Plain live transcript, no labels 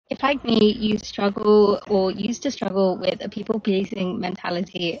If, like me, you struggle or used to struggle with a people-pleasing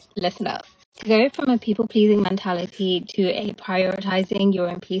mentality, listen up. To go from a people-pleasing mentality to a prioritizing your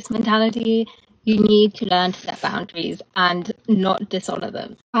own peace mentality, you need to learn to set boundaries and not dishonor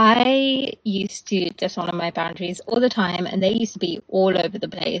them. I used to dishonor my boundaries all the time, and they used to be all over the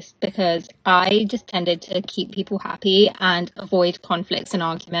place because I just tended to keep people happy and avoid conflicts and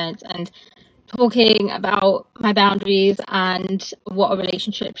arguments and talking about my boundaries and what a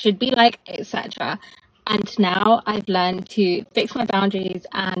relationship should be like, etc. And now I've learned to fix my boundaries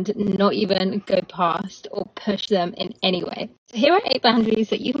and not even go past or push them in any way. So here are 8 boundaries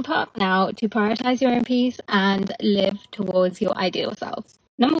that you can put up now to prioritize your own peace and live towards your ideal self.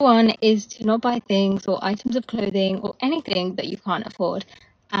 Number 1 is to not buy things or items of clothing or anything that you can't afford.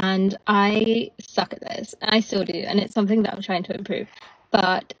 And I suck at this, and I still do, and it's something that I'm trying to improve.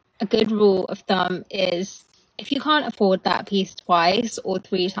 But a good rule of thumb is if you can't afford that piece twice or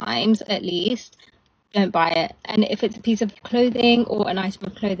 3 times at least, don't buy it. And if it's a piece of clothing or an item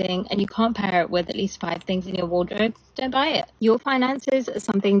of clothing and you can't pair it with at least 5 things in your wardrobe, don't buy it. Your finances are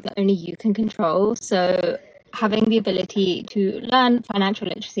something that only you can control, so having the ability to learn financial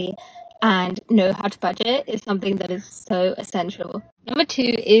literacy and know how to budget is something that is so essential. Number 2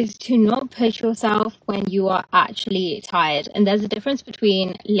 is to not push yourself when you are actually tired. And there's a difference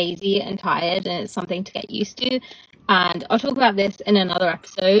between lazy and tired, and it's something to get used to. And I'll talk about this in another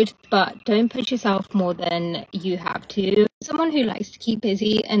episode, but don't push yourself more than you have to. I'm someone who likes to keep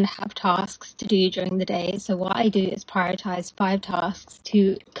busy and have tasks to do during the day. So what I do is prioritize 5 tasks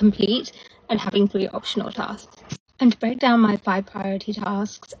to complete and having 3 optional tasks. And to break down my 5 priority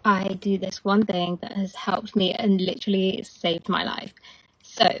tasks, I do this one thing that has helped me and literally saved my life.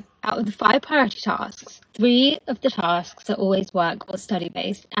 So, out of the 5 priority tasks, 3 of the tasks are always work or study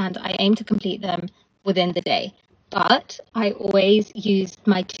based, and I aim to complete them within the day. But I always use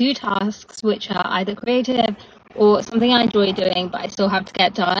my 2 tasks, which are either creative or something I enjoy doing, but I still have to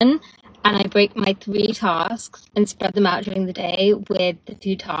get done. And I break my 3 tasks and spread them out during the day, with the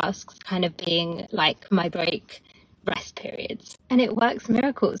 2 tasks kind of being like my break rest periods. And it works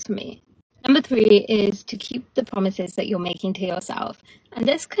miracles for me. Number 3 is to keep the promises that you're making to yourself. And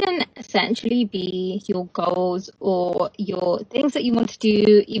this can essentially be your goals or your things that you want to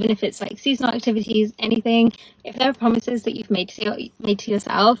do, even if it's like seasonal activities, anything. If there are promises that you've made to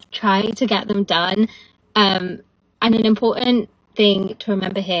yourself, try to get them done. And an important thing to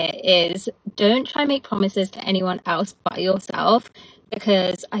remember here is don't try and make promises to anyone else but yourself,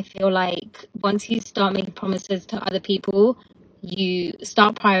 because I feel like once you start making promises to other people, you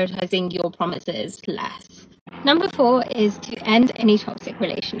start prioritizing your promises less. Number 4 is to end any toxic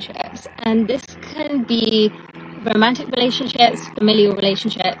relationships. And this can be romantic relationships, familial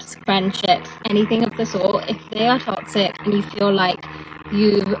relationships, friendships, anything of the sort. If they are toxic and you feel like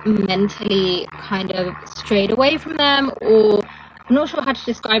you've mentally kind of strayed away from them, or I'm not sure how to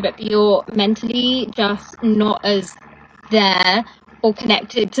describe it, but you're mentally just not as there or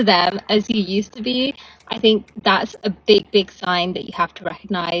connected to them as you used to be, I think that's a big sign that you have to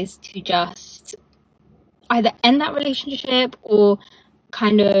recognize to just either end that relationship or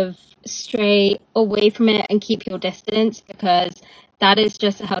kind of stray away from it and keep your distance, because that is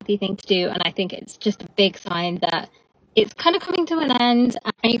just a healthy thing to do. And I think it's just a big sign that it's kind of coming to an end,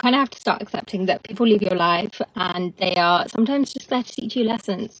 and you kind of have to start accepting that people leave your life and they are sometimes just there to teach you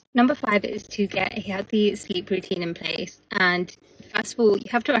lessons. Number 5 is to get a healthy sleep routine in place. And first of all, you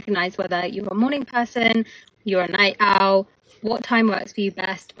have to recognize whether you're a morning person, you're a night owl, what time works for you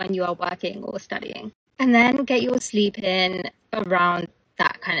best when you are working or studying. And then get your sleep in around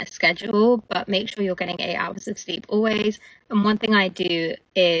that kind of schedule, but make sure you're getting 8 hours of sleep always. And one thing I do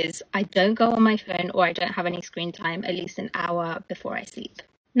is I don't go on my phone, or I don't have any screen time at least an hour before I sleep.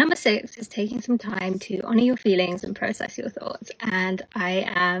 Number 6 is taking some time to honor your feelings and process your thoughts. And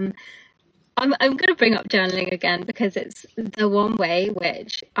I'm going to bring up journaling again, because it's the one way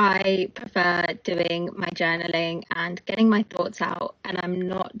which I prefer doing my journaling and getting my thoughts out. And I'm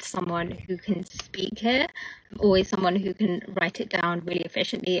not someone who can speak here. I'm always someone who can write it down really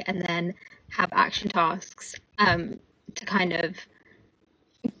efficiently and then have action tasks to kind of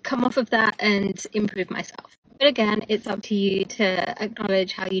come off of that and improve myself. But again, it's up to you to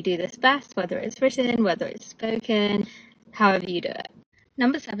acknowledge how you do this best, whether it's written, whether it's spoken, however you do it.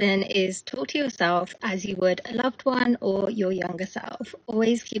 Number 7 is talk to yourself as you would a loved one or your younger self.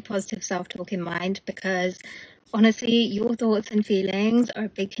 Always keep positive self-talk in mind, because honestly, your thoughts and feelings are a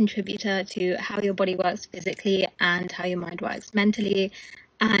big contributor to how your body works physically and how your mind works mentally.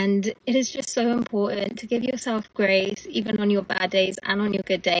 And it is just so important to give yourself grace, even on your bad days and on your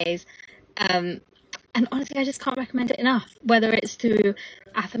good days. And honestly, I just can't recommend it enough, whether it's through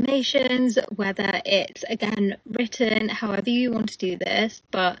affirmations, whether it's, again, written, however you want to do this,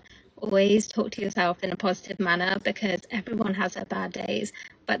 but always talk to yourself in a positive manner, because everyone has their bad days,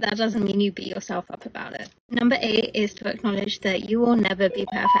 but that doesn't mean you beat yourself up about it. Number 8 is to acknowledge that you will never be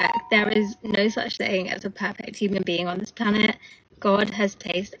perfect. There is no such thing as a perfect human being on this planet. God has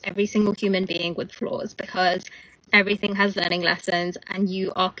placed every single human being with flaws, because everything has learning lessons, and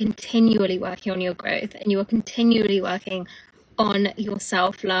you are continually working on your growth, and you are continually working on your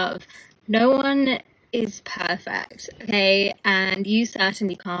self-love. No one is perfect, okay? And you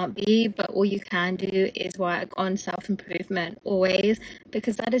certainly can't be, but all you can do is work on self-improvement always,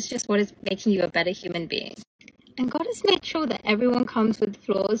 because that is just what is making you a better human being. And God has made sure that everyone comes with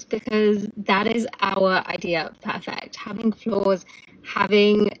flaws, because that is our idea of perfect. Having flaws,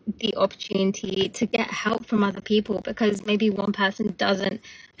 having the opportunity to get help from other people, because maybe one person doesn't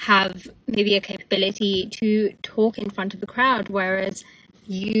have maybe a capability to talk in front of a crowd, whereas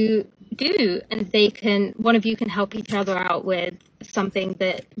you do, and one of you can help each other out with something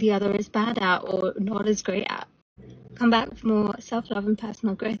that the other is bad at or not as great at. Come back for more self-love and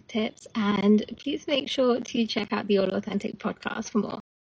personal growth tips, and please make sure to check out the All Authentic podcast for more.